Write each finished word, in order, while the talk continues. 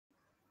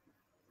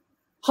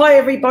Hi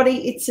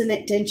everybody, it's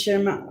Annette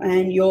Densham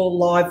and you're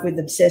live with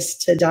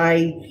Obsessed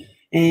today.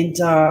 And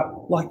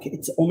like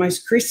it's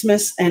almost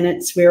Christmas and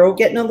we're all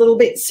getting a little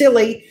bit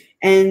silly,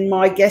 and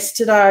my guest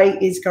today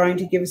is going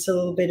to give us a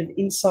little bit of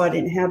insight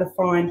in how to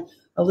find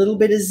a little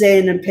bit of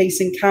zen and peace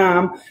and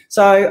calm.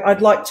 So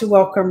I'd like to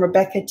welcome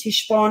Rebecca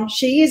Tichbon.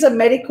 She is a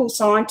medical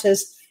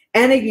scientist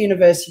and a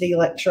university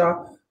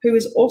lecturer who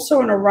is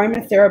also an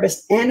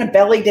aromatherapist and a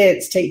belly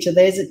dance teacher.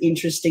 There's an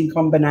interesting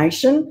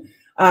combination.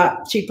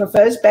 She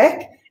prefers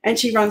Beck, and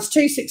she runs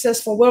 2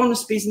 successful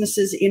wellness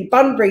businesses in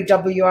Bunbury,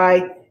 WA,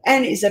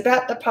 and is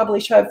about to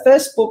publish her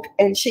first book,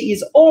 and she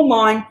is all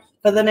mine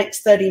for the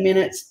next 30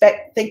 minutes.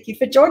 Beck, thank you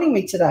for joining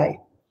me today.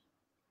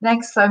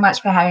 Thanks so much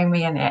for having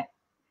me, Annette.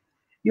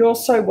 You're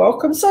so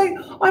welcome.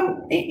 So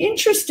I'm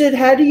interested,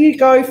 how do you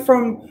go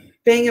from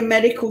being a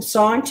medical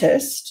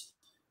scientist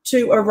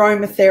to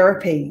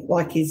aromatherapy?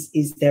 Like,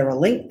 is there a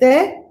link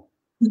there?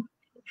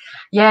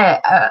 Yeah,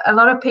 a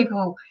lot of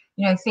people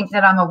think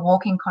that I'm a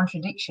walking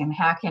contradiction.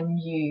 How can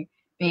you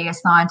be a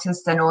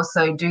scientist and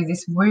also do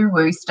this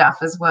woo-woo stuff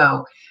as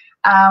well?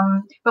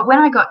 But when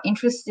I got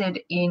interested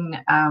in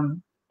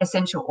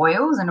essential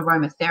oils and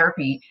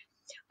aromatherapy,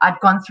 I'd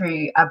gone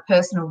through a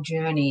personal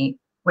journey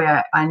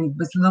where I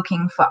was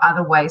looking for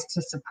other ways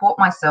to support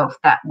myself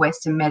that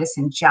Western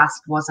medicine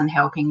just wasn't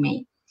helping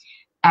me.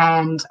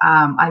 And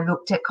I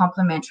looked at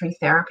complementary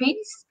therapies,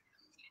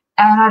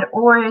 and I'd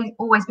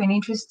always been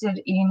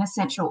interested in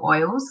essential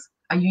oils.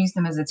 I used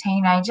them as a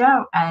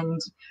teenager,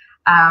 and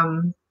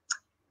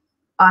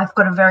I've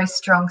got a very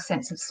strong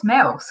sense of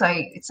smell. So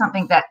it's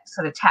something that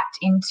sort of tapped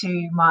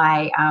into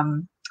my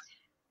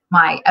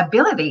my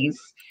abilities.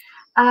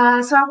 So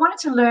I wanted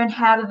to learn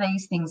how do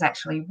these things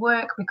actually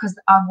work, because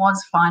I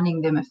was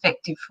finding them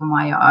effective for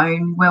my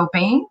own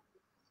well-being.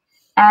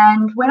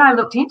 And when I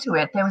looked into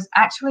it, there was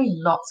actually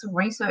lots of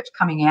research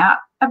coming out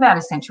about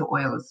essential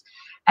oils,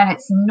 and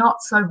it's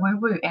not so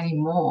woo-woo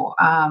anymore.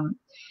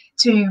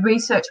 To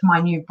research my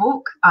new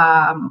book,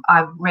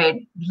 I've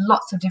read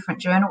lots of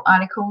different journal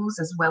articles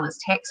as well as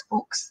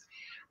textbooks.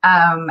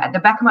 At the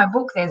back of my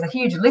book, there's a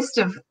huge list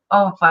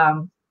of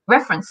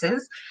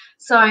references.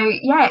 So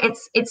yeah,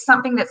 it's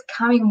something that's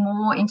coming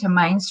more into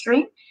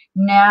mainstream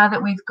now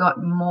that we've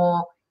got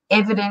more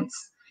evidence,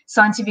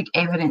 scientific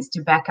evidence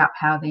to back up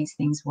how these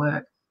things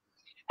work.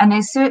 And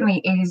there certainly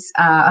is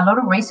a lot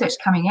of research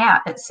coming out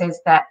that says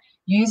that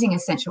using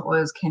essential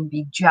oils can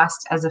be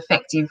just as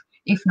effective,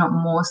 if not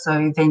more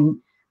so,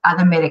 than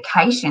other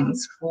medications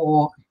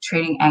for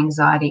treating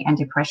anxiety and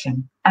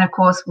depression. And of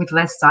course, with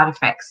less side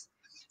effects.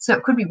 So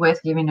it could be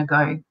worth giving a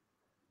go.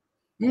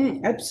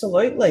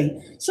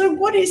 Absolutely. So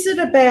what is it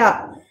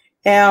about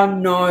our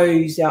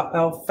nose, our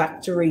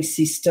olfactory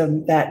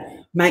system, that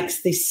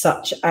makes this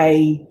such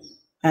an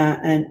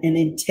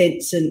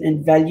intense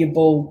and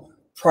valuable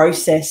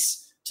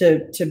process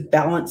to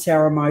balance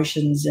our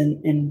emotions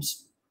and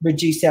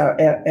reduce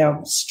our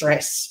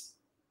stress?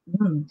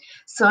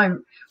 So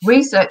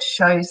research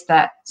shows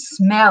that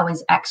smell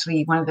is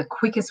actually one of the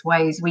quickest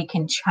ways we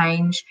can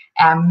change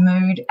our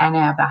mood and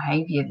our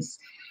behaviors.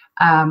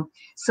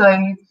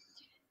 So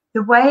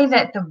the way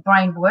that the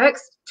brain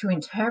works to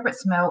interpret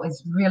smell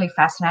is really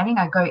fascinating.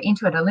 I go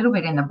into it a little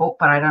bit in the book,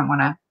 but I don't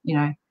want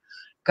to,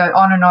 go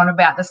on and on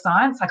about the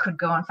science. I could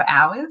go on for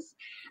hours.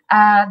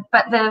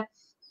 But the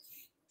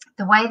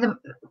way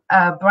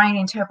the brain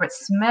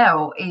interprets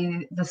smell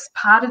is this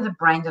part of the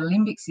brain, the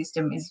limbic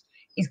system, is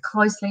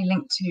closely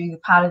linked to the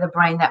part of the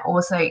brain that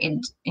also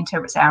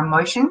interprets our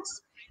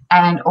emotions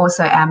and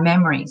also our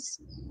memories.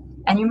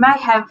 And you may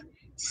have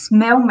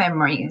smell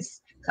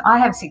memories. So I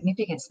have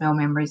significant smell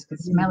memories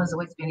because smell has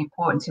always been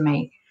important to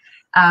me.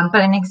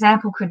 But an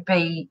example could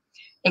be,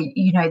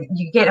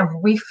 you get a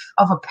whiff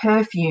of a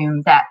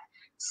perfume that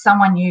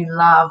someone you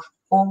love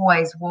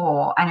always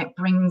wore, and it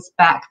brings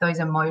back those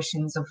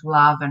emotions of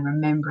love and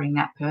remembering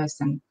that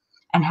person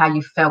and how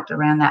you felt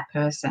around that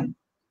person.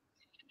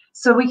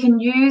 So we can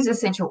use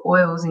essential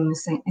oils in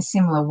a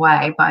similar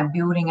way by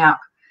building up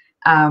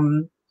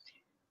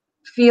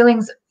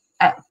feelings,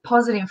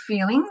 positive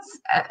feelings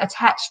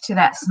attached to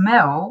that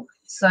smell,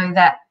 so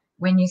that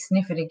when you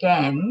sniff it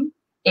again,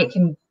 it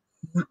can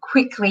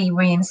quickly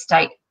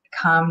reinstate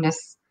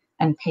calmness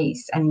and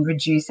peace and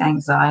reduce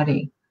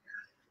anxiety.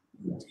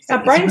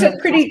 Our brains are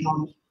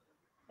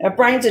our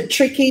brain's a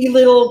tricky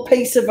little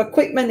piece of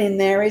equipment in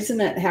there,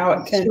 isn't it? How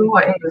it can.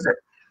 Sure, it is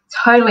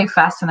totally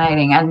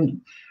fascinating.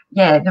 And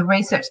yeah, the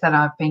research that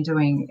I've been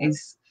doing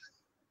is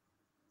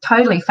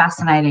totally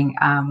fascinating,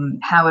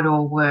 how it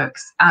all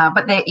works.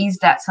 But there is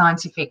that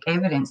scientific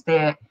evidence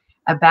there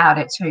about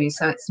it too.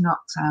 So it's not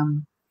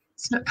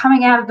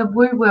coming out of the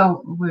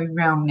woo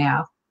realm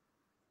now.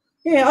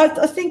 Yeah,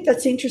 I think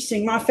that's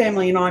interesting. My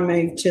family and I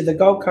moved to the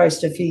Gold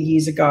Coast a few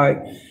years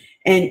ago,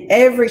 and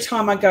every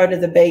time I go to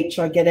the beach,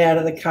 I get out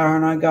of the car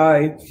and I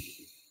go,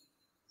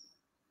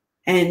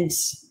 and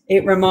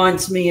it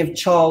reminds me of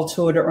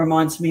childhood. It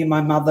reminds me of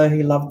my mother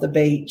who loved the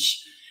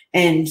beach,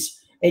 and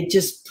it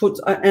just puts,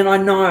 and I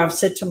know I've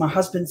said to my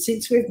husband,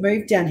 since we've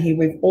moved down here,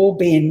 we've all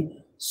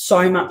been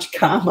so much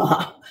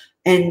calmer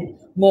and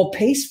more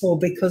peaceful,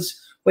 because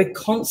we're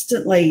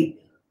constantly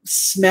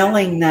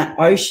smelling that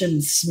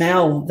ocean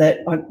smell that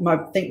I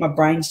think my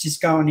brain's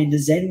just going into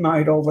Zen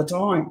mode all the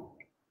time.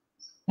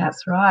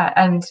 That's right.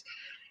 And,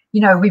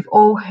 you know, we've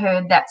all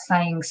heard that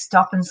saying,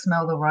 stop and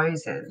smell the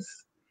roses.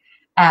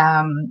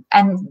 And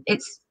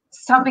it's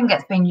something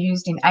that's been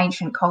used in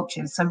ancient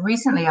cultures. So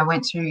recently I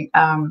went to,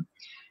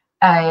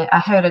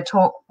 I heard a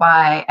talk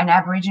by an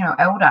Aboriginal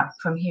elder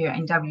from here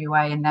in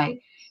WA, and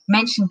they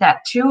mentioned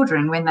that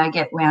children, when they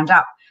get wound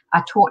up,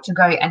 are taught to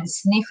go and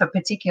sniff a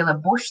particular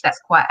bush that's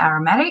quite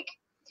aromatic,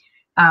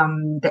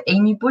 the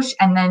emu bush,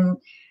 and then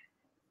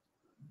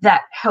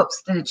that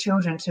helps the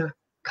children to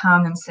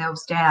calm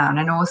themselves down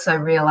and also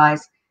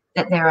realize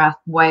that there are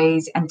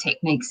ways and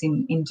techniques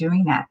in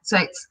doing that. So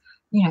it's,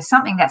 you know,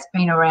 something that's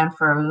been around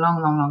for a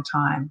long, long, long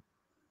time.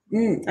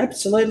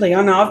 Absolutely.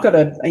 I know I've got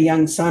a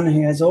young son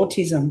who has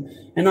autism,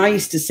 and I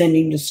used to send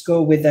him to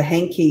school with a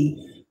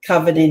hanky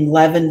covered in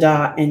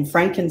lavender and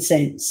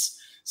frankincense.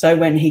 So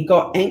when he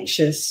got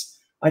anxious,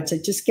 I'd say,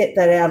 just get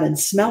that out and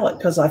smell it,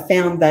 because I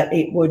found that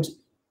it would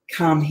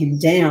calm him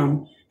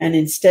down. And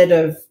instead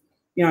of,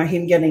 you know,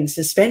 him getting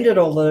suspended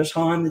all the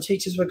time, the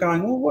teachers were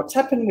going, well, what's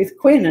happened with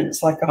Quinn? And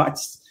it's like, oh,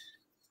 it's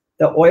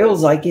the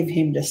oils I give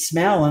him to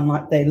smell. And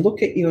like, they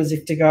look at you as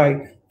if to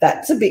go,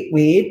 that's a bit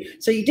weird.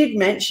 So you did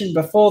mention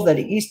before that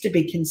it used to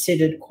be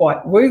considered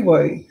quite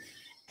woo-woo.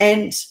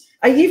 And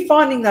are you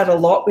finding that a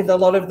lot with a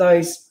lot of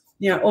those,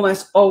 you know,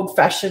 almost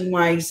old-fashioned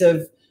ways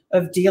of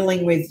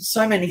dealing with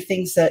so many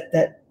things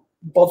that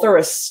bother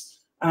us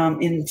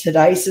in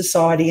today's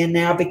society and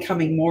now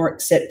becoming more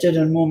accepted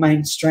and more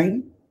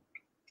mainstream?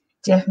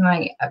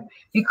 Definitely,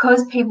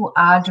 because people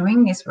are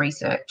doing this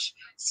research.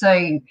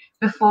 So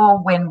before,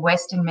 when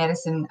Western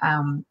medicine,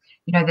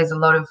 you know, there's a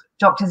lot of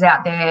doctors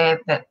out there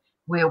that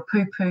will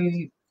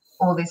poo-poo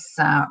all this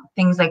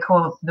things they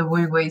call the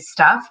woo-woo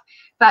stuff.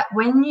 But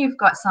when you've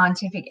got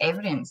scientific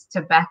evidence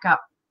to back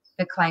up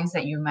the claims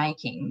that you're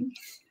making,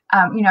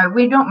 you know,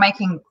 we're not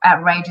making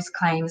outrageous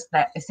claims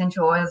that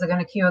essential oils are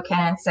going to cure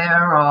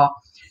cancer or,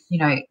 you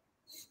know,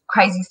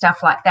 crazy stuff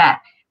like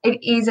that. It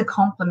is a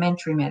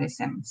complementary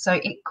medicine. So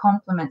it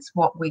complements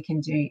what we can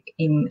do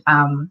in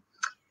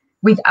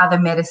with other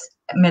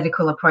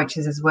medical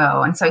approaches as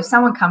well. And so if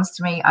someone comes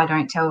to me, I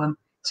don't tell them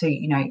to,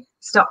 you know,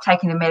 stop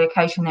taking the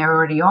medication they're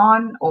already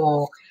on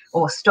or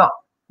stop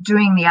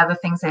doing the other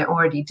things they're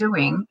already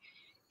doing.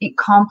 It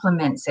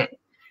complements it.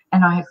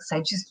 And I have to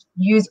say, just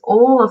use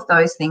all of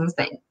those things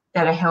that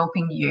are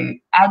helping you,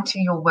 add to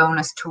your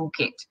wellness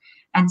toolkit.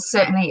 And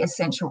certainly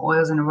essential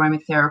oils and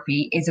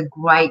aromatherapy is a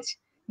great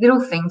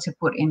little thing to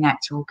put in that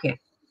toolkit.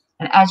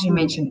 And as you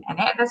mentioned,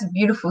 Annette, that's a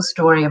beautiful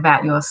story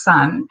about your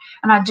son.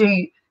 And I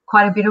do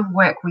quite a bit of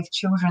work with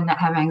children that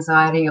have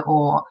anxiety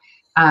or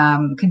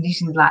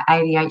conditions like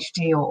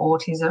ADHD or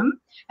autism.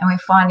 And we're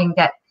finding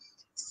that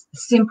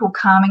simple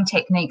calming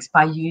techniques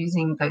by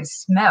using those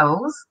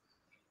smells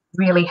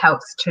really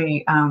helps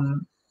to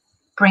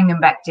bring them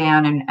back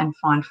down and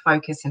find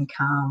focus and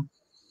calm.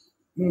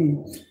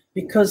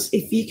 Because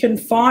if you can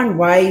find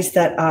ways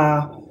that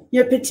are,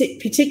 you know,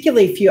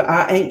 particularly if you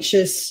are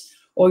anxious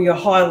or you're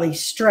highly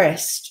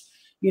stressed,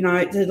 you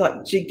know,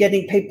 like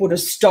getting people to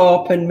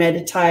stop and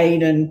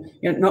meditate, and,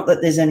 you know, not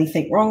that there's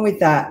anything wrong with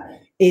that,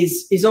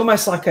 is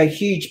almost like a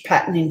huge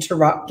pattern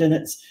interrupt, and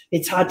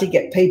it's hard to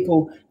get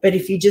people. But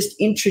if you just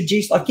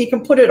introduce, like, you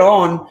can put it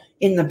on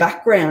in the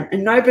background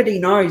and nobody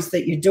knows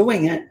that you're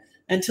doing it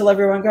until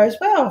everyone goes,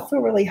 wow, I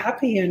feel really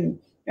happy and,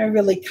 you know,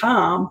 really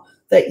calm,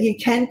 that you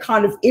can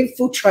kind of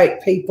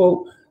infiltrate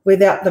people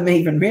without them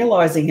even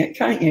realizing it,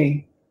 can't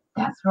you?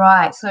 That's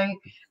right. So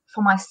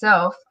for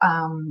myself,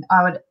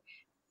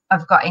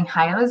 I've got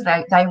inhalers.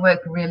 They work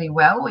really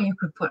well. Or you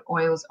could put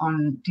oils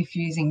on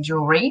diffusing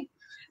jewelry.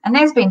 And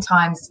there's been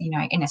times, you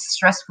know, in a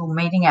stressful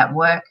meeting at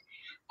work,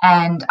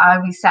 and I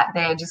was sat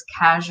there just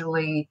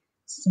casually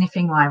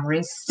sniffing my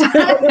wrist.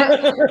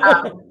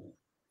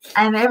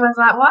 And everyone's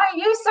like, why are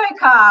you so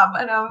calm?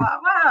 And I'm like,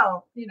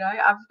 well, you know,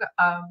 I've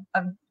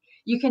got,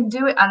 you can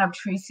do it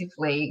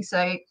unobtrusively.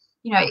 So,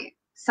 you know,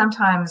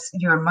 sometimes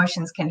your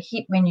emotions can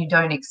hit when you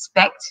don't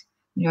expect.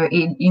 You know,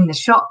 in the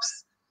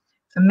shops,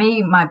 for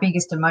me, my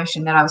biggest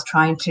emotion that I was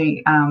trying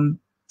to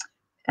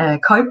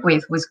cope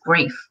with was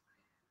grief.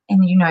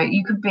 And, you know,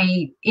 you could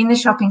be in the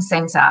shopping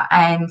centre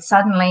and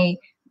suddenly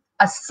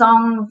a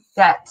song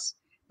that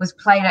was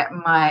played at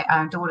my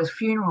daughter's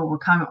funeral would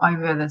come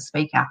over the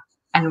speaker,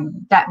 and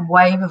that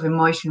wave of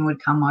emotion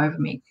would come over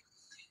me.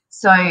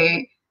 So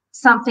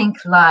something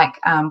like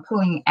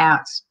pulling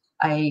out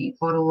a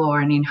bottle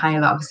or an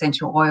inhaler of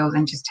essential oils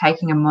and just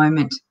taking a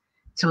moment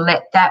to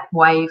let that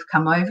wave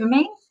come over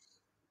me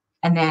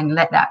and then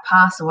let that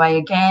pass away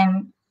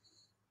again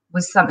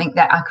was something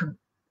that I could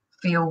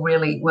feel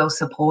really well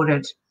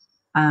supported.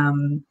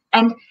 And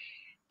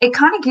it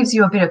kind of gives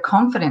you a bit of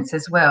confidence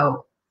as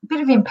well, a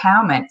bit of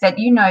empowerment that,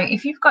 you know,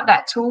 if you've got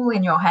that tool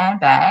in your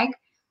handbag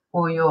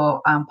or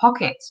your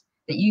pocket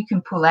that you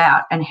can pull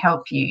out and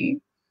help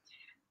you,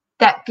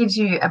 that gives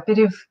you a bit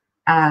of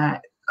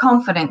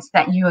confidence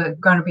that you are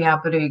going to be able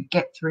to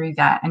get through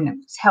that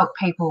and help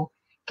people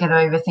get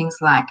over things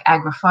like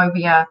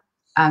agoraphobia,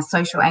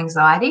 social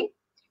anxiety.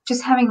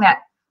 Just having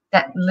that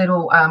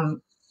little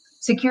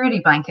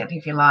security blanket,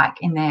 if you like,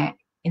 in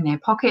their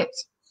pocket,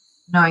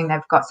 knowing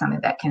they've got something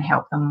that can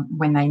help them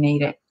when they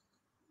need it.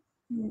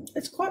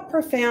 It's quite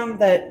profound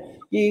that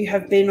you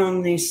have been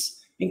on this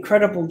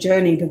incredible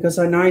journey, because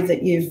I know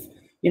that you've,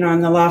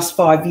 in the last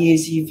 5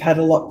 years, you've had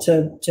a lot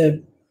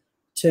to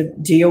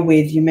deal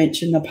with. You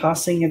mentioned the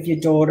passing of your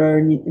daughter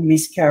and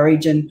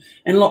miscarriage and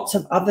lots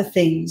of other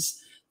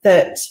things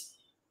that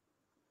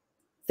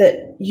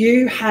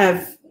you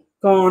have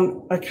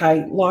gone,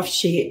 okay, life's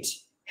shit,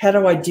 how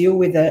do I deal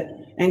with it?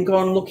 And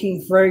gone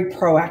looking very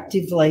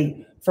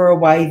proactively for a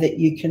way that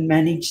you can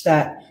manage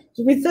that.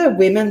 With the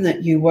women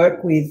that you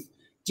work with,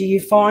 do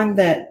you find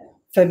that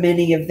for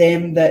many of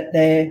them that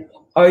they're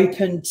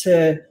open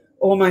to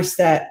almost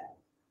that,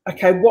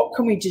 okay, what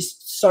can we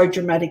just so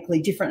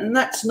dramatically different? And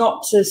that's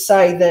not to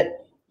say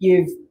that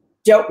you've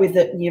dealt with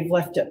it and you've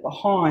left it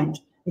behind.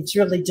 It's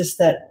really just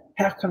that,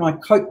 how can I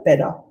cope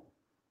better?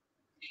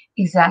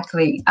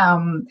 Exactly.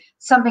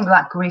 Something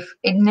like grief,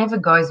 it never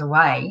goes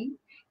away.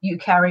 You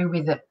carry it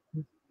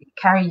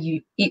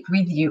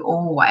with you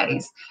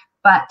always,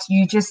 but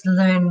you just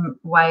learn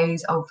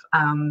ways of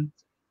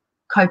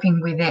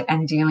coping with it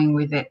and dealing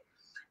with it.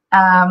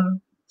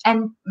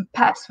 And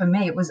perhaps for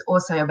me, it was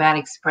also about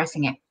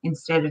expressing it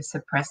instead of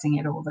suppressing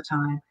it all the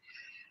time.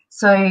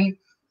 So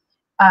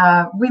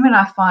women,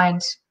 I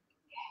find,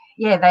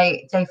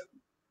 they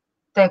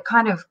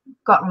kind of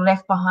got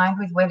left behind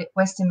with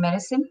Western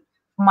medicine.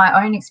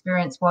 My own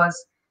experience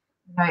was,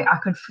 I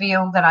could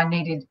feel that I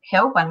needed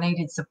help, I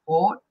needed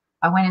support.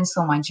 I went and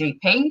saw my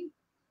GP,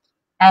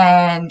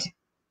 and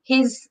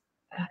his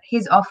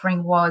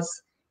offering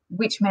was,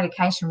 which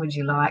medication would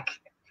you like?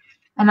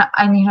 And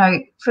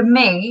for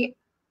me,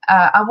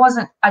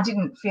 I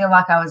didn't feel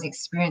like I was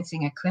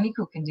experiencing a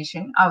clinical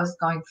condition. I was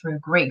going through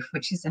grief,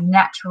 which is a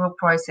natural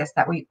process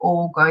that we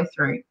all go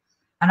through.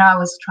 And I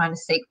was trying to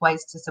seek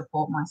ways to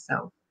support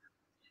myself.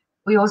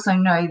 We also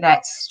know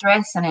that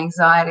stress and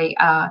anxiety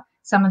are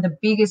some of the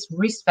biggest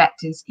risk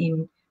factors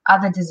in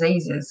other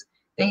diseases.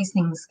 These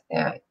things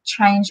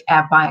change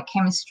our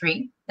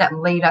biochemistry that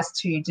lead us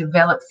to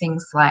develop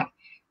things like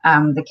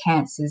the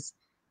cancers,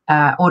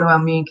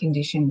 autoimmune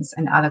conditions,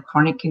 and other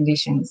chronic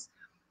conditions.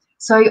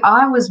 So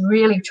I was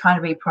really trying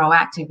to be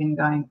proactive in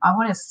going, I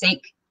want to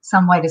seek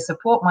some way to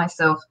support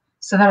myself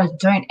so that I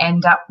don't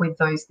end up with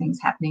those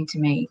things happening to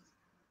me.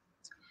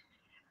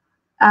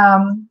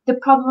 The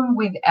problem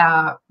with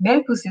our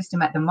medical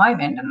system at the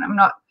moment, and I'm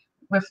not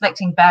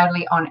reflecting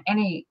badly on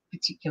any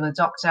particular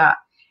doctor,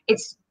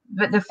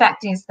 but the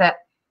fact is that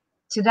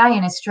today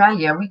in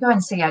Australia, we go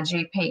and see our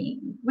GP,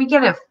 we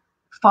get a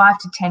 5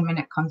 to 10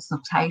 minute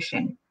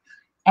consultation.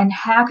 And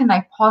how can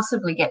they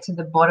possibly get to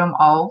the bottom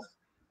of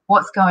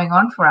what's going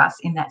on for us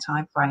in that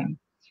time frame?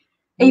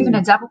 Even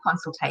a double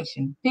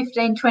consultation,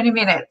 15, 20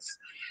 minutes.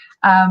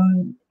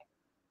 So,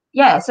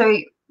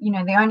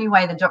 the only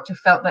way the doctor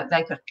felt that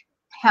they could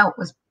help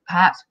was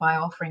perhaps by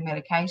offering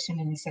medication.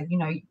 And he said,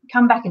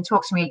 come back and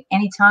talk to me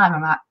anytime.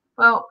 I'm like,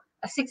 well,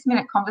 a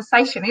 6-minute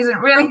conversation isn't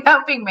really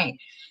helping me.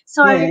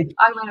 So I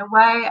went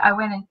away. I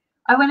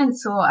went and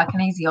saw a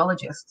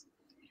kinesiologist.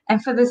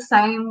 And for the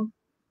same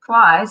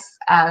price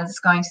as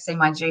going to see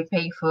my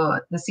GP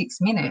for the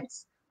 6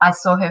 minutes, I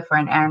saw her for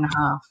an hour and a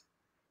half,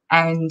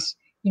 and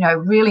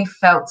really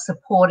felt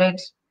supported,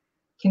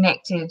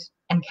 connected,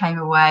 and came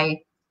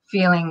away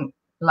feeling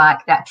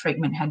like that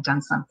treatment had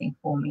done something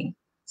for me.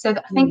 So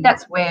I think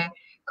that's where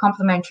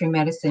complementary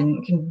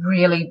medicine can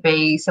really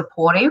be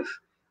supportive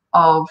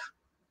of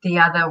the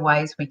other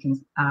ways we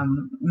can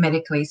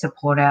medically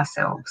support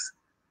ourselves.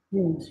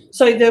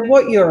 So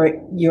what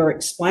you're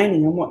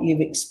explaining and what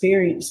you've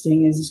experienced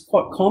is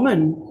quite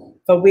common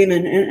for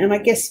women, and I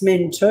guess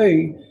men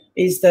too,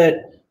 is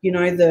that,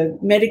 the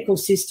medical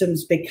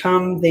system's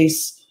become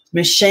this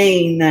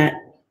machine that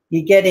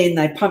you get in,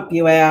 they pump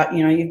you out,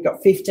 you've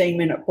got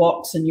 15-minute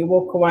blocks and you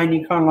walk away and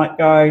you kind of like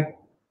go,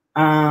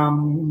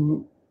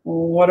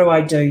 what do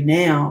I do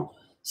now?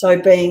 So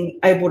being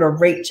able to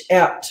reach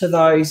out to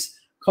those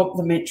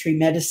complementary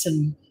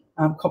medicine,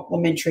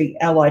 complementary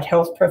allied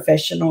health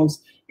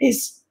professionals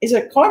is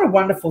a kind of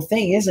wonderful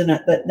thing, isn't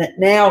it? That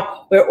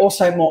now we're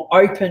also more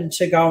open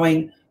to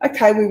going,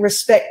 okay, we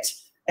respect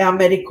our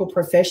medical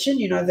profession.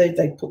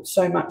 They put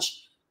so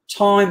much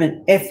time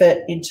and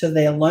effort into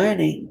their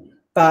learning,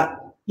 but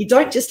you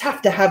don't just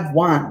have to have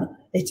one.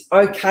 It's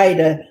okay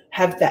to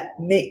have that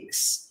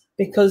mix,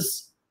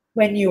 because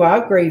when you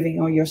are grieving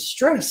or you're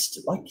stressed,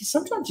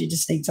 sometimes you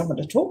just need someone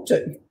to talk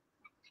to.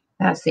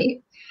 That's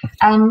it.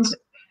 And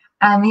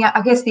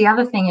I guess the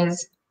other thing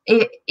is,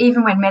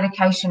 even when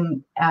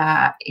medication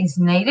is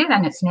needed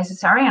and it's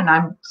necessary, and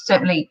I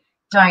certainly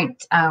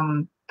don't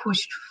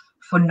push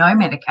for no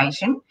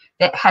medication,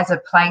 that has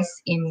a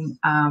place in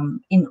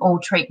all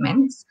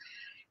treatments.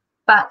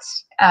 But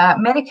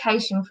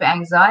medication for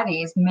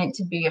anxiety is meant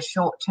to be a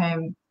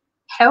short-term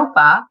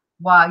helper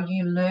while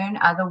you learn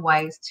other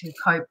ways to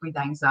cope with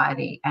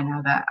anxiety and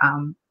other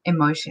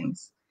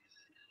emotions.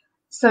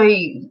 So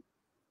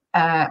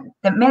that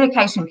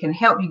medication can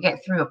help you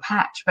get through a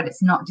patch, but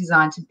it's not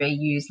designed to be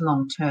used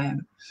long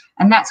term.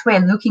 And that's where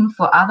looking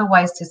for other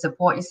ways to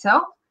support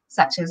yourself,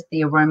 such as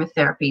the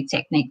aromatherapy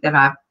technique that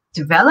I've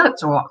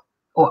developed, or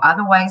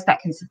other ways that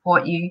can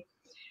support you,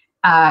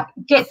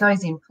 get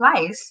those in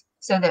place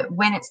so that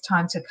when it's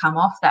time to come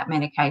off that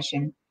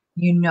medication,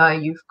 you know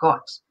you've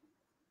got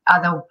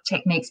other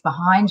techniques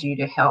behind you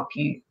to help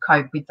you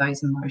cope with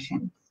those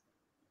emotions.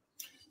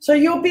 So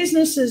your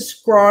business has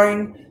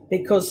grown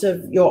because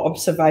of your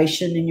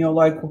observation in your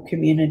local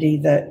community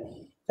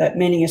that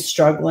many are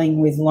struggling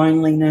with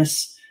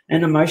loneliness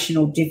and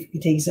emotional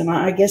difficulties. And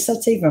I guess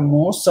that's even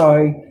more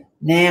so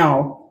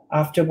now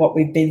after what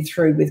we've been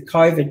through with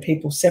COVID,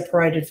 people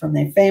separated from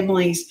their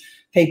families,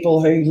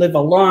 people who live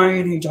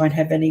alone, who don't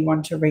have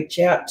anyone to reach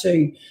out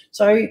to.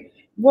 So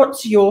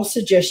what's your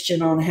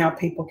suggestion on how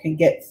people can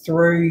get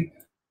through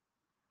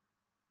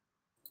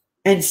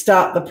and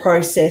start the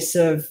process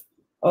of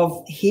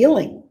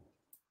healing?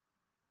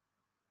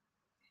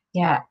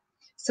 Yeah.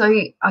 So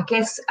I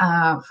guess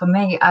for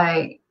me,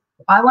 I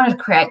wanted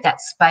to create that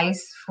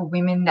space for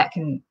women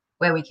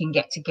where we can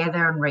get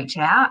together and reach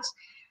out.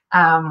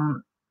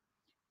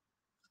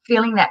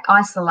 Feeling that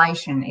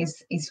isolation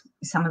is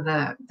some of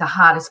the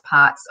hardest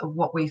parts of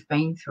what we've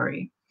been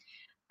through.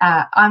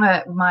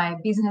 My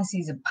business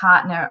is a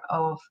partner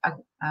of a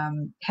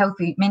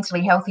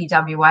mentally healthy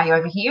WA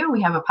over here.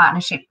 We have a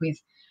partnership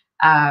with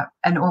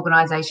an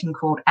organisation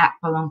called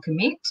Act, Belong,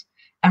 Commit,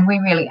 and we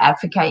really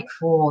advocate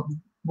for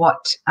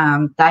what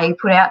they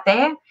put out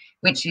there,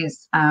 which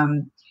is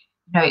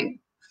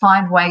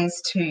find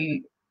ways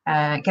to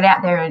get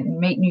out there and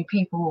meet new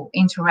people,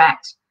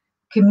 interact,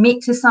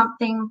 commit to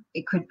something.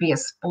 It could be a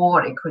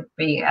sport, it could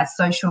be a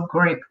social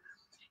group,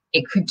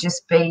 it could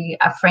just be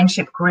a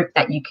friendship group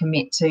that you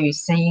commit to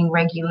seeing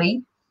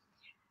regularly,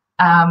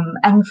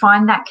 and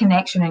find that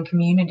connection and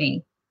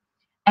community.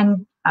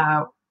 And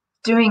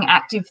doing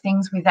active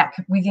things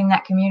within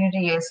that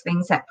community is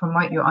things that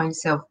promote your own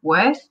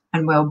self-worth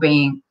and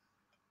well-being.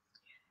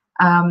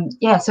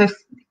 So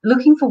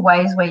looking for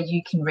ways where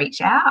you can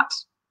reach out,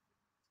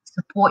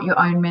 support your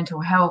own mental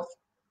health,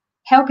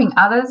 helping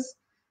others,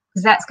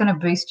 because that's going to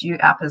boost you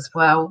up as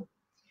well.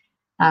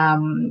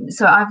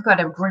 So I've got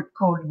a group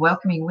called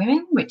Welcoming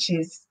Women, which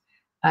is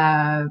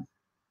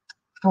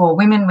for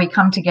women. We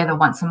come together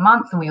once a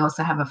month, and we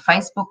also have a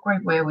Facebook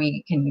group where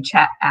we can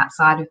chat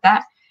outside of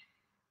that,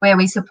 where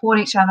we support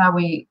each other.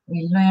 We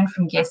learn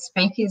from guest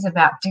speakers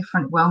about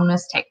different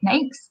wellness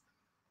techniques.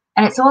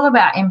 And it's all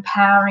about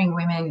empowering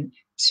women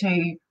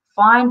to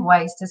find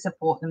ways to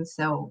support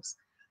themselves.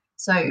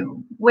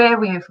 So where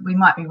we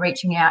might be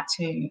reaching out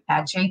to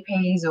our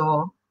GPs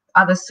or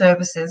other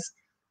services,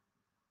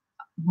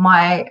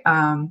 my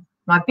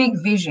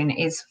big vision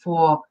is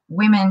for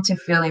women to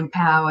feel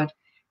empowered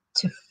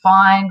to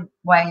find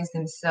ways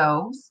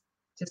themselves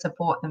to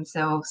support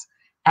themselves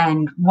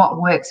and what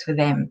works for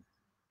them,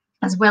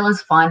 as well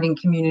as finding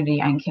community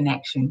and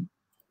connection.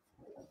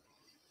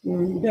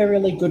 They're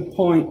really good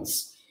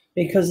points,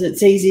 because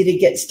it's easy to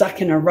get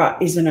stuck in a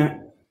rut, isn't it?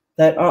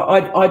 That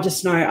I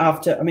just know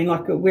after, I mean,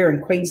 like we're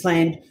in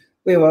Queensland,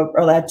 we were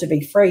allowed to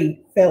be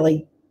free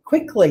fairly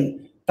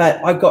quickly,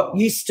 but I got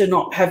used to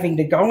not having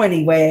to go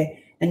anywhere.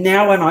 And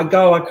now when I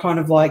go, I kind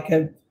of like,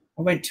 I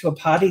went to a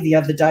party the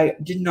other day,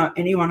 didn't know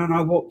anyone, and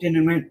I walked in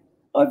and went,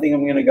 I think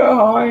I'm going to go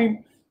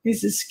home.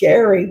 This is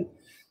scary.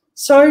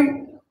 So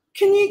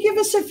can you give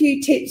us a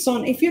few tips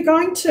on, if you're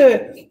going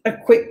to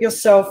equip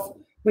yourself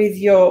with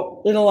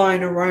your little own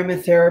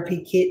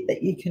aromatherapy kit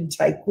that you can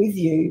take with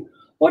you,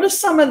 what are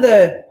some of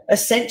the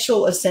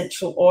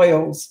essential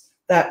oils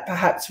that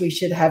perhaps we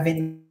should have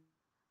in?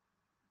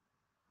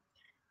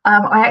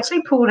 I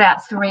actually pulled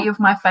out 3 of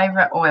my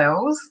favourite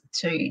oils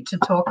to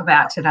talk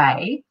about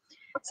today.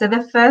 So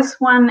the first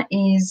one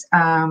is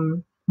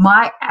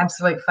my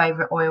absolute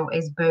favourite oil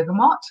is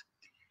bergamot.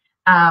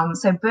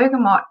 So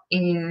bergamot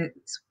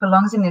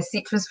belongs in the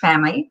citrus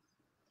family.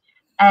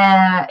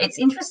 It's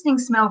interesting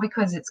smell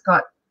because it's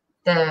got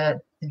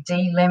the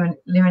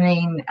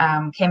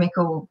D-limonene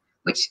chemical,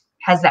 which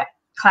has that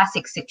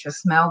classic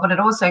citrus smell, but it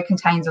also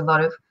contains a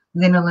lot of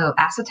linolyl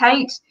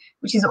acetate,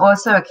 which is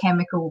also a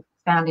chemical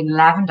found in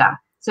lavender.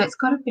 So it's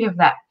got a bit of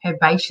that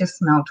herbaceous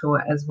smell to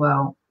it as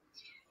well.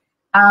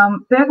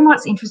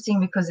 Bergamot's interesting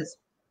because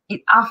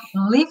it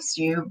uplifts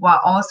you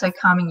while also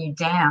calming you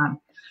down.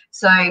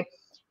 So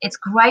it's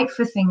great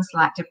for things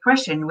like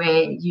depression,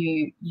 where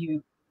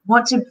you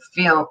want to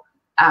feel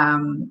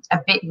a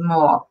bit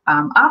more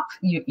up.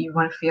 You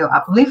want to feel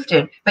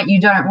uplifted, but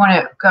you don't want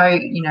to go,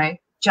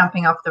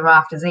 jumping off the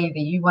rafters either.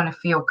 You want to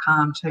feel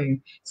calm too.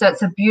 So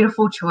it's a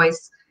beautiful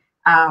choice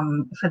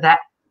for that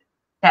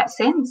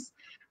sense.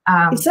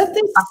 Is that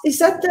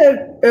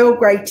the Earl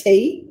Grey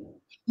tea?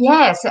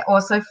 Yes, it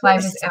also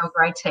flavours Earl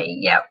Grey tea.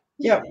 Yep.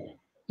 Yep.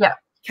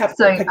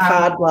 Captain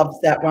Picard loves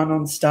that one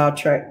on Star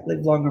Trek.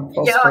 Live long and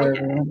prosper,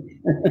 everyone.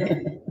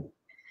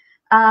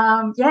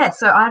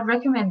 So I'd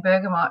recommend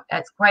bergamot.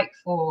 It's great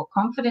for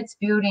confidence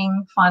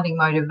building, finding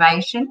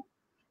motivation,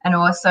 and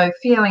also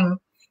feeling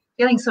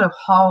sort of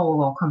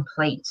whole or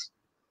complete.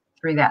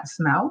 through that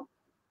smell.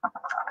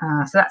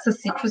 So that's a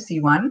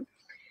citrusy one.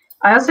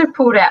 I also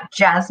pulled out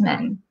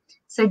jasmine.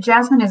 So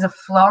jasmine is a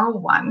floral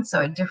one,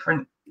 so a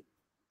different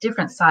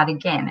side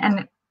again.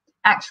 And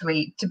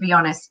actually, to be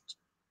honest,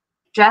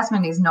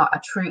 jasmine is not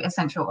a true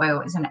essential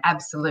oil, it's an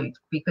absolute,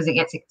 because it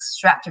gets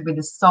extracted with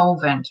a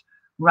solvent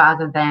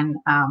rather than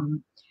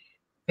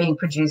being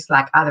produced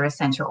like other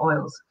essential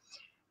oils.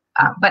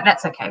 But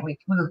that's okay. We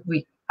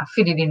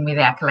fit it in with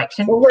our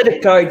collection. We'll let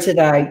it go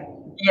today.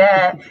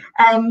 Yeah,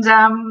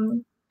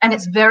 and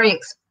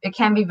it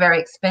can be very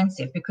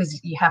expensive because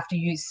you have to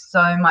use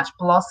so much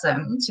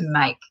blossom to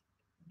make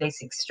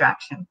this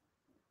extraction.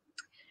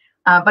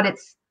 But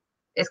it's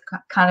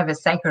kind of a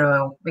sacred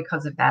oil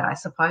because of that, I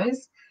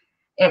suppose.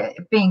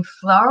 It, being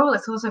floral,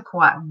 it's also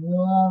quite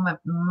warm, a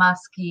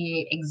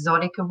musky,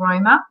 exotic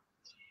aroma,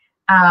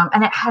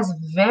 and it has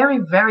very,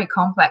 very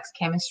complex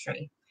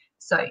chemistry.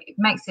 So it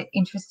makes it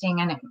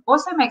interesting, and it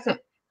also makes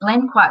it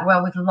blend quite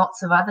well with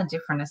lots of other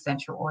different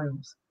essential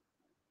oils.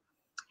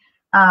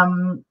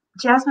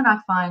 Jasmine, I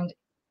find,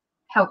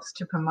 helps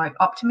to promote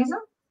optimism,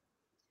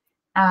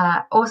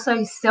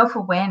 also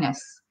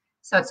self-awareness.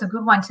 So it's a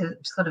good one to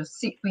sort of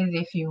sit with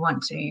if you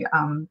want to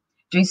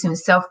do some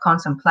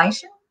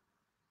self-contemplation.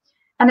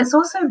 And it's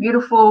also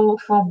beautiful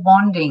for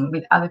bonding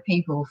with other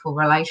people, for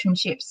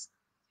relationships,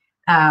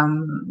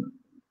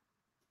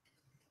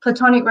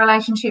 platonic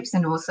relationships,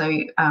 and also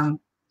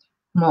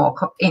more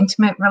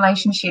intimate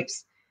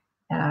relationships.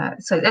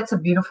 So that's a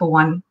beautiful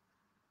one.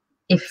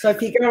 So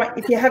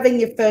if you're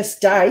having your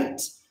first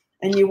date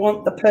and you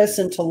want the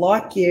person to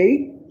like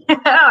you,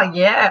 oh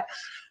yeah,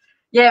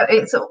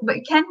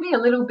 it can be a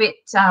little bit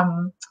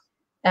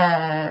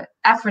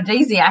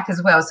aphrodisiac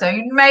as well. So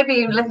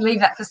maybe leave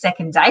that for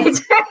second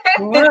date.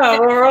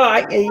 Well, all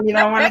right, you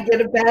don't want to get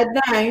a bad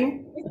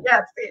name. Yeah,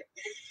 that's it.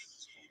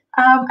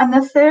 And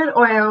the third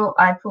oil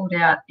I pulled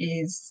out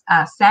is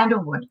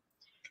sandalwood,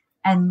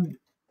 and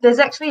there's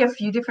actually a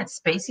few different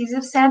species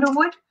of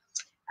sandalwood,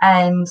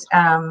 and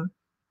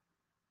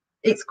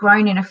it's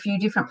grown in a few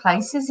different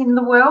places in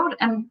the world,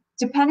 and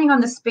depending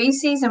on the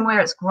species and where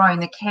it's grown,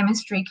 the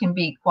chemistry can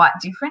be quite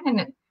different, and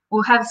it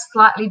will have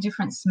slightly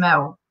different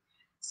smell.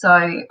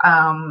 So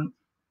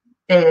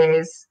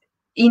there's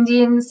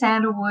Indian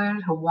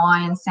sandalwood,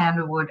 Hawaiian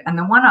sandalwood, and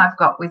the one I've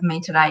got with me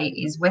today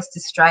is West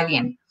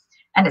Australian,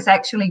 and it's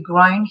actually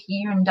grown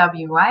here in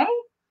WA,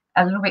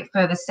 a little bit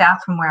further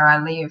south from where I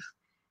live,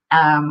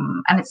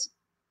 and it's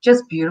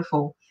just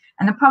beautiful.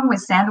 And the problem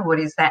with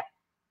sandalwood is that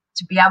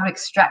to be able to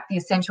extract the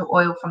essential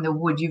oil from the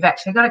wood, you've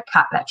actually got to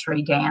cut that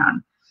tree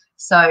down.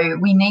 So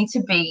we need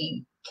to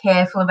be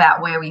careful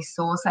about where we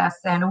source our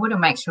sandalwood and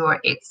make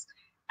sure it's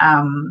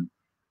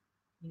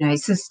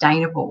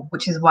sustainable,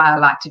 which is why I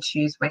like to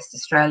choose West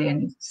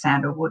Australian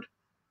sandalwood.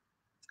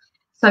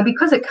 So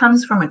because it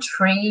comes from a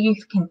tree, you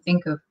can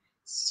think of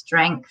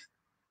strength,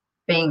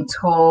 being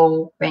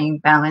tall, being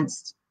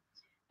balanced.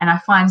 And I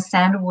find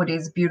sandalwood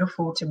is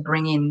beautiful to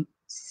bring in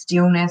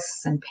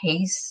stillness and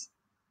peace.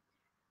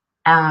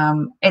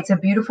 It's a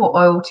beautiful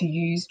oil to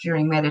use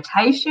during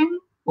meditation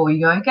or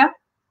yoga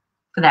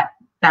for that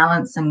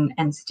balance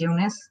and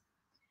stillness.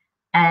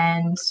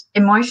 And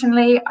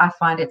emotionally, I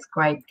find it's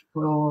great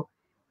for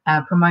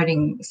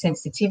promoting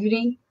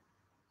sensitivity,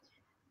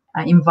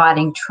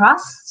 inviting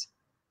trust,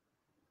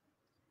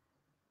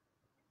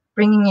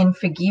 bringing in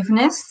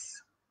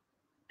forgiveness,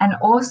 and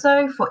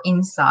also for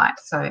insight.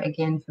 So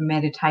again, for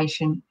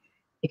meditation,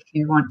 if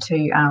you want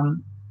to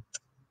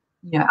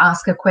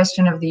ask a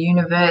question of the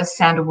universe,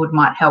 sandalwood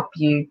might help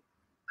you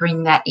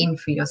bring that in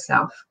for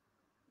yourself.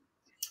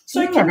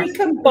 So can we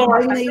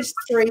combine these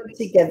three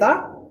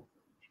together?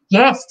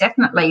 Yes,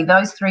 definitely.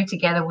 Those three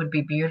together would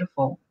be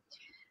beautiful.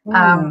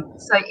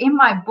 So in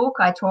my book,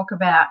 I talk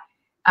about,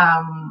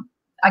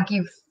 I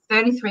give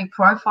 33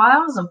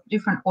 profiles of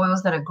different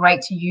oils that are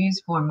great to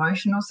use for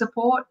emotional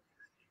support,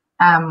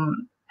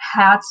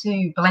 how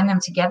to blend them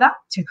together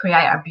to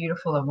create a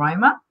beautiful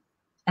aroma,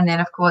 and then,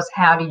 of course,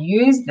 how to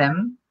use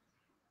them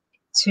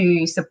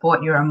to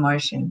support your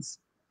emotions.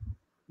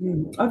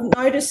 I've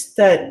noticed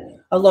that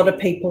a lot of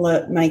people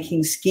are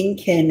making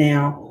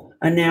skincare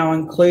are now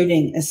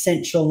including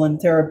essential and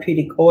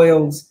therapeutic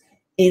oils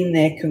in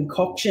their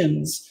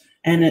concoctions,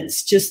 and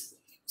it's just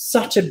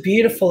such a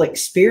beautiful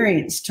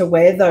experience to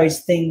wear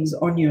those things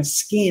on your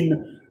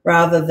skin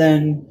rather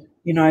than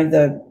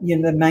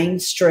the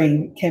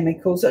mainstream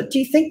chemicals. Do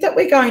you think that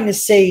we're going to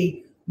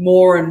see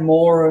more and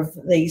more of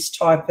these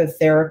type of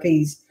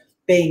therapies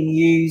being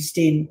used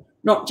in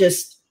not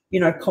just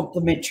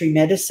complementary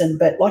medicine,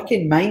 but like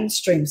in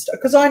mainstream stuff?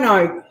 Because I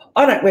know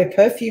I don't wear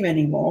perfume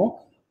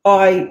anymore.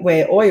 I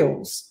wear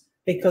oils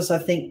because I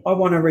think I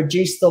want to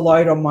reduce the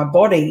load on my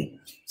body.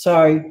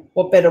 So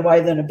what better way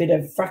than a bit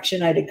of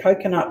fractionated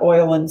coconut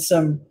oil and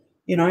some,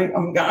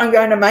 I'm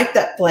going to make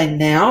that blend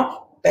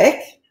now,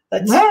 Beck. I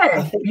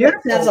think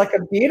that sounds like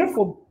a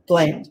beautiful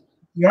blend.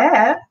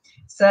 Yeah.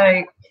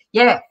 So,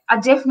 yeah, I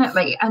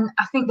definitely. And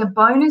I think the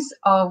bonus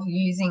of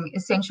using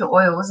essential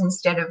oils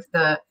instead of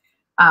the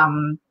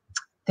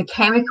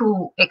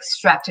chemical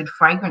extracted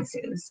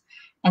fragrances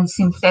and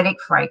synthetic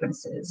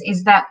fragrances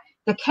is that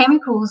the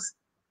chemicals,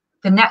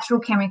 the natural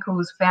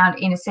chemicals found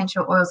in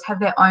essential oils, have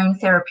their own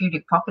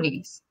therapeutic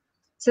properties.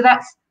 So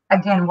that's,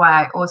 again,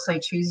 why I also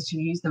choose to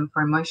use them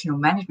for emotional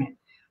management.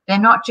 They're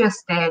not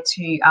just there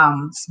to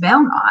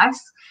smell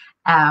nice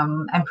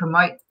and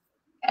promote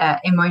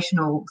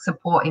emotional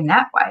support in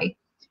that way,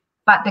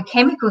 but the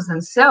chemicals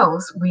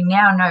themselves, we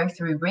now know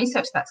through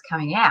research that's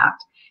coming out,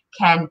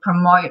 can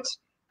promote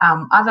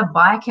other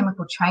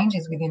biochemical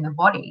changes within the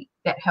body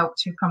that help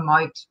to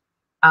promote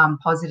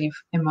positive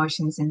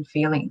emotions and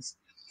feelings.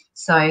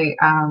 So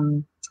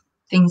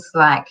things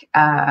like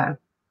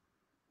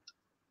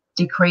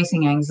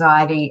decreasing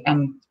anxiety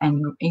and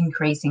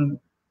increasing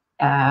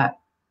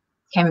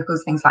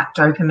chemicals, things like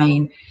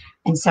dopamine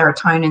and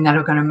serotonin, that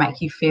are going to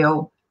make you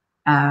feel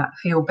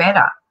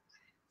better.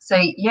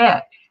 So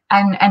yeah,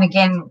 and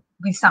again,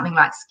 with something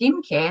like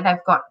skincare,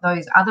 they've got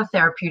those other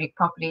therapeutic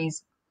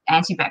properties,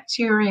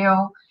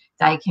 antibacterial.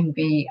 They can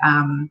be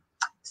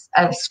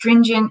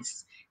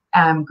astringents,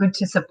 good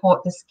to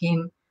support the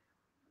skin.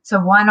 So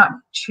why not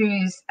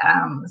choose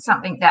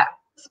something that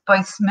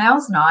both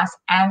smells nice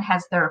and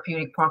has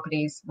therapeutic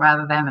properties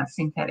rather than a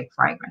synthetic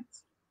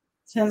fragrance?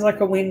 Sounds like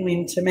a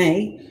win-win to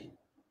me.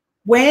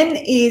 When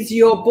is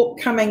your book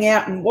coming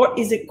out and what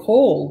is it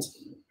called?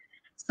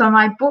 So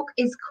my book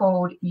is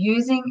called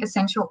Using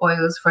Essential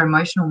Oils for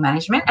Emotional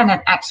Management, and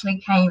it actually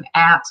came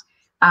out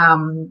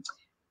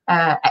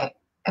a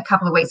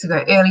couple of weeks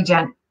ago,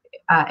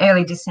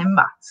 early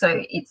December.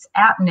 So it's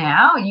out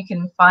now. You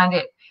can find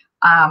it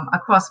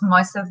across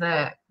most of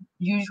the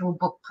usual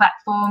book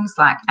platforms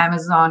like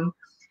Amazon.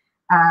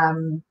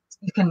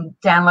 You can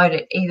download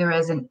it either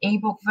as an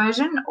ebook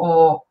version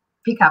or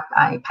pick up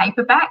a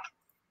paperback.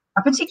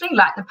 I particularly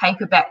like the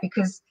paperback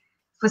because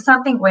for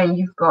something where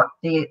you've got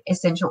the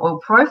essential oil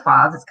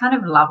profiles, it's kind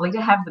of lovely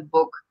to have the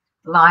book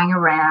lying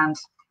around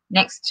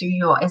next to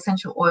your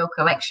essential oil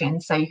collection,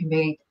 so you can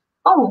be,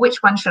 oh,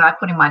 which one should I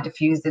put in my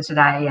diffuser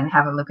today, and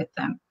have a look at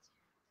them.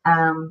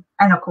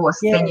 And of course,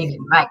 then you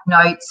can make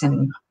notes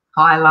and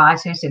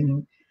highlight it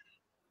and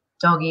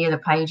dog ear the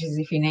pages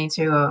if you need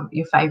to, or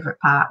your favourite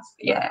parts.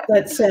 Yeah.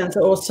 That sounds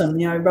awesome.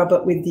 You know, rub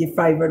it with your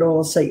favourite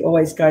oil, so you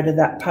always go to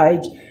that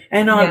page.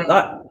 And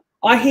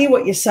I hear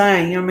what you're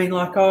saying. I mean,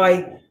 like,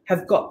 I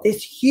have got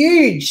this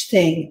huge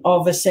thing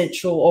of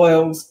essential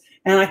oils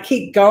and I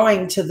keep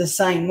going to the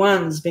same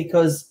ones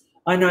because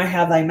I know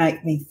how they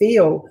make me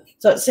feel.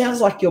 So it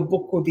sounds like your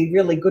book would be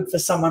really good for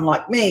someone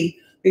like me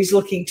who's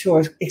looking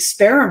to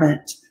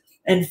experiment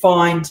and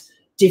find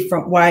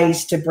different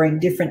ways to bring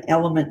different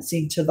elements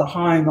into the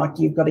home. Like,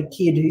 you've got a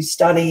kid who's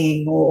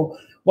studying, or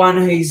one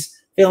who's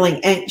feeling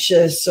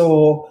anxious,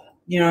 or,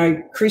 you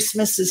know,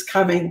 Christmas is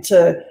coming,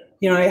 to,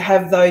 you know,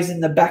 have those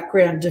in the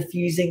background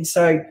diffusing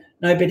so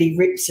nobody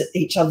rips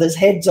each other's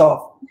heads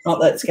off. Not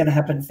that it's going to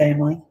happen,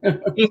 family.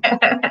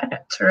 Yeah,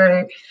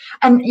 true.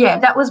 And yeah,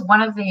 that was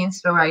one of the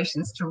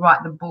inspirations to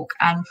write the book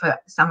and for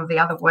some of the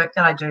other work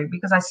that I do,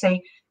 because I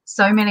see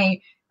so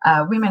many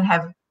women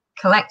have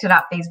collected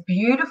up these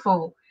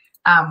beautiful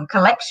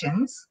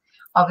collections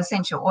of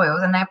essential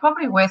oils, and they're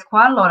probably worth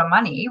quite a lot of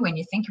money when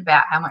you think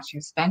about how much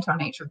you've spent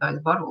on each of those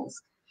bottles.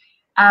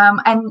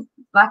 And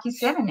like you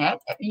said,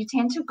 Annette, you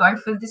tend to go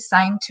for the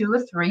same 2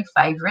 or 3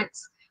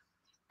 favourites,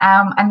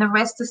 and the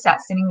rest are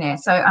sat sitting there.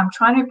 So I'm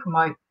trying to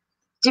promote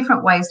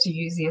different ways to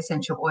use the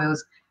essential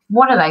oils.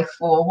 What are they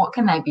for? What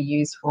can they be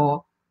used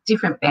for?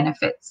 Different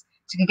benefits,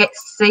 to get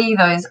see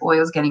those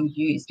oils getting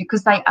used,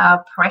 because they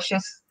are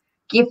precious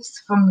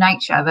gifts from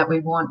nature that we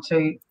want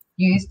to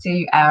use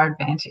to our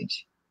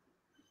advantage.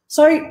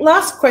 So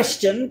last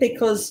question,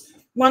 because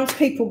once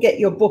people get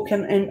your book,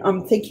 and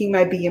I'm thinking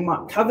maybe you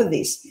might cover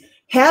this,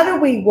 how do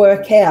we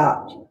work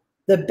out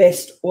the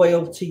best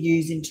oil to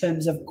use in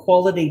terms of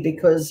quality?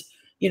 Because,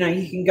 you know,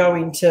 you can go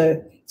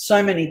into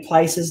so many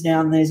places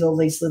now and there's all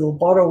these little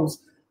bottles.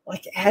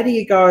 Like, how do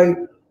you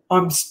go,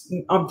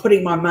 I'm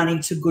putting my money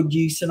to good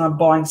use and I'm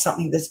buying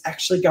something that's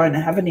actually going to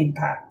have an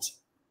impact?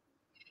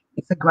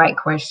 It's a great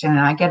question,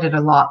 and I get it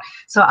a lot.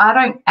 So I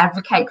don't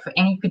advocate for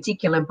any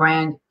particular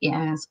brand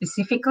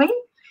specifically.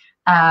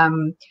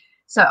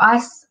 So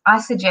I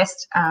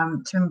suggest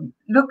to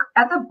look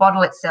at the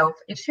bottle itself.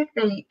 It should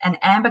be an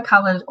amber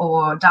coloured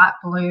or dark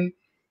blue,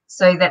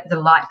 so that the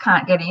light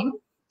can't get in.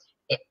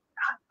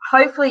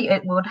 Hopefully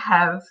it would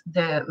have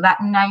the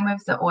Latin name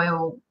of the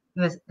oil,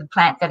 the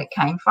plant that it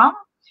came from.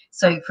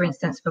 So, for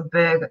instance, for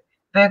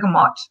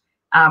bergamot,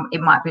 it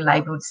might be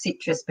labelled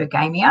Citrus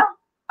bergamia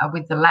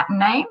with the Latin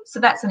name. So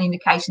that's an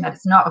indication that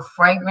it's not a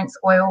fragrance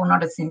oil,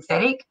 not a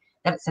synthetic,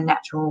 that it's a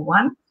natural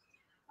one.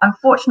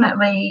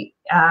 Unfortunately,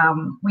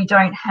 we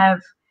don't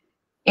have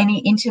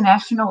any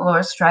international or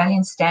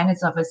Australian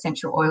standards of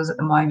essential oils at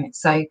the moment.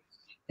 So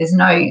there's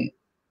no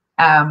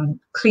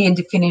clear,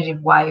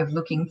 definitive way of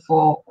looking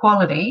for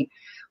quality.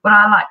 What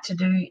I like to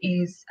do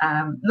is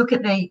look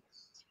at the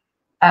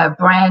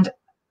brand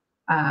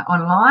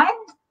online.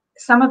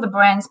 Some of the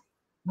brands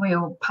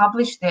will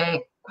publish their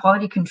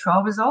quality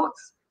control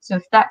results. So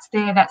if that's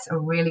there, that's a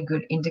really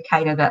good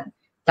indicator that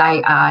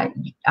they are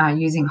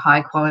using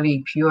high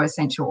quality pure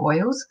essential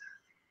oils.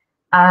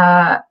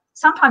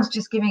 Sometimes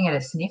just giving it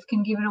a sniff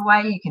can give it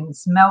away. You can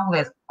smell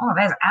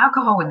there's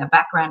alcohol in the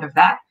background of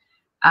that.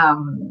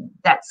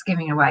 That's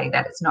giving away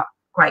that it's not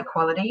great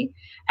quality.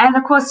 And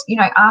of course,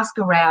 ask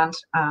around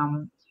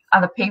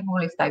other people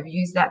if they've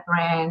used that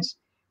brand.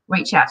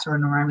 Reach out to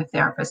an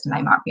aromatherapist and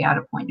they might be able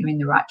to point you in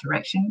the right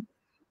direction.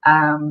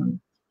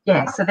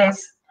 So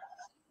there's,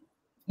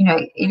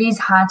 it is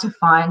hard to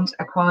find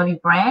a quality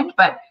brand,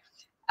 but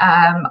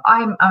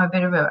I'm a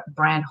bit of a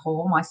brand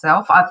whore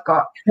myself. I've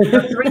got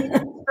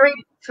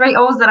three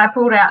oils that I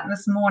pulled out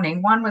this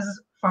morning. One was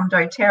from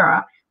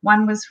doTERRA,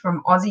 one was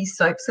from Aussie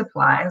Soap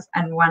Supplies,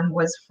 and one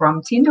was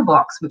from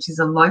Tinderbox, which is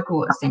a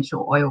local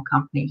essential oil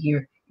company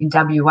here in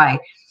WA.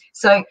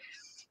 So,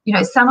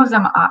 some of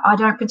them I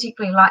don't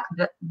particularly like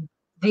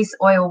this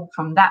oil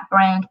from that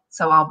brand,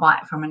 so I'll buy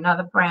it from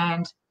another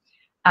brand.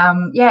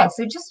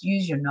 So just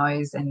use your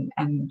nose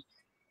and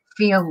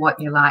feel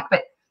what you like.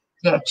 But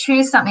yeah,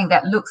 choose something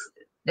that looks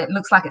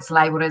like it's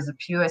labelled as a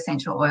pure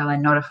essential oil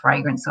and not a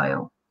fragrance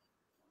oil.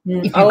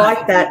 I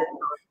like that,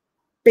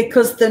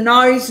 because the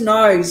nose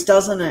knows,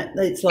 doesn't it?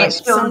 It's like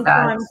it sure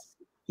sometimes does.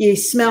 You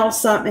smell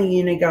something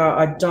and you go,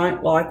 I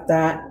don't like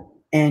that,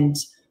 and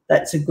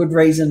that's a good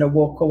reason to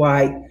walk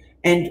away.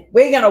 And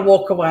we're going to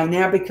walk away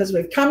now because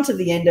we've come to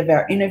the end of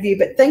our interview.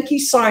 But thank you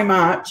so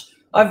much.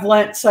 I've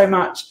learnt so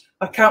much.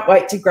 I can't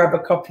wait to grab a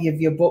copy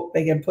of your book.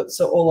 They're going to put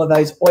all of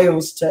those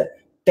oils to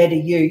better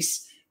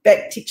use.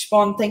 Beck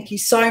Tichbon, thank you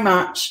so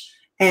much.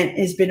 And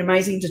it's been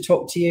amazing to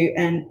talk to you.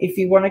 And if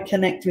you want to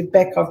connect with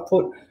Beck, I've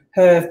put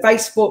her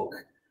Facebook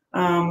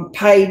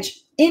page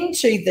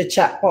into the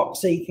chat box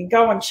so you can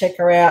go and check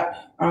her out.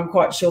 I'm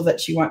quite sure that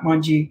she won't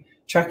mind you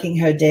tracking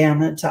her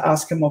down to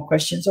ask her more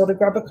questions or to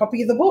grab a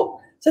copy of the book.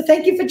 So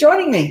thank you for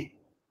joining me.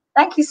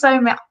 Thank you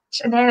so much,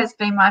 Annette. It's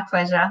been my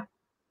pleasure.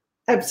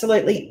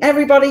 Absolutely.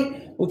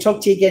 Everybody, we'll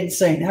talk to you again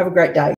soon. Have a great day.